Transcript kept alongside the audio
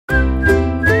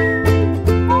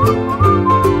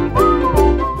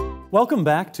Welcome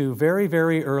back to very,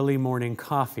 very early morning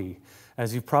coffee.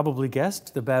 As you've probably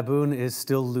guessed, the baboon is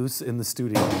still loose in the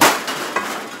studio.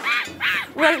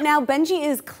 Right now, Benji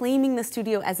is claiming the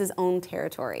studio as his own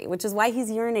territory, which is why he's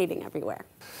urinating everywhere.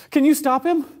 Can you stop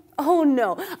him? Oh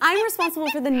no, I'm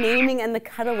responsible for the naming and the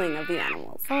cuddling of the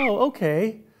animals. Oh,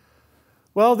 okay.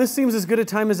 Well, this seems as good a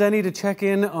time as any to check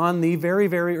in on the very,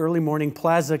 very early morning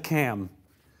plaza cam.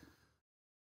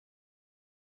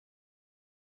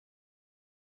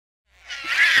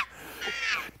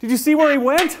 Did you see where he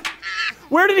went?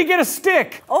 Where did he get a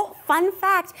stick? Oh, fun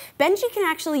fact, Benji can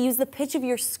actually use the pitch of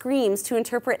your screams to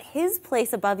interpret his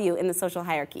place above you in the social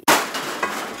hierarchy.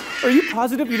 Are you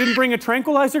positive you didn't bring a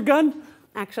tranquilizer gun?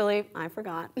 Actually, I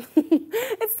forgot.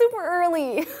 It's super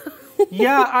early.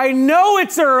 Yeah, I know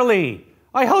it's early.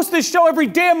 I host this show every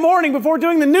damn morning before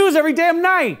doing the news every damn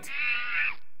night.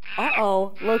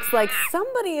 Uh-oh, looks like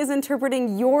somebody is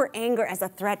interpreting your anger as a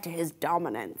threat to his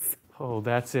dominance. Oh,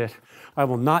 that's it. I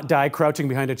will not die crouching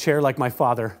behind a chair like my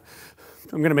father.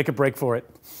 I'm gonna make a break for it.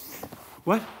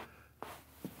 What?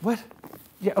 What?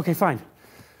 Yeah, okay, fine.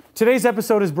 Today's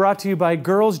episode is brought to you by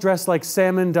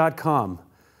girlsdresslikesalmon.com.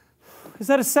 Is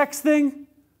that a sex thing?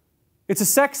 It's a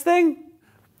sex thing?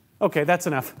 Okay, that's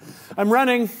enough. I'm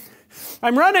running.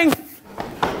 I'm running!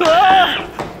 Ah!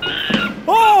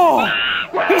 Oh!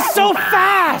 He's so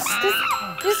fast!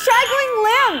 Just straggling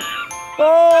limb!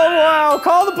 Oh, wow!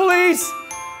 Call the police!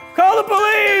 Call the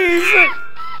police!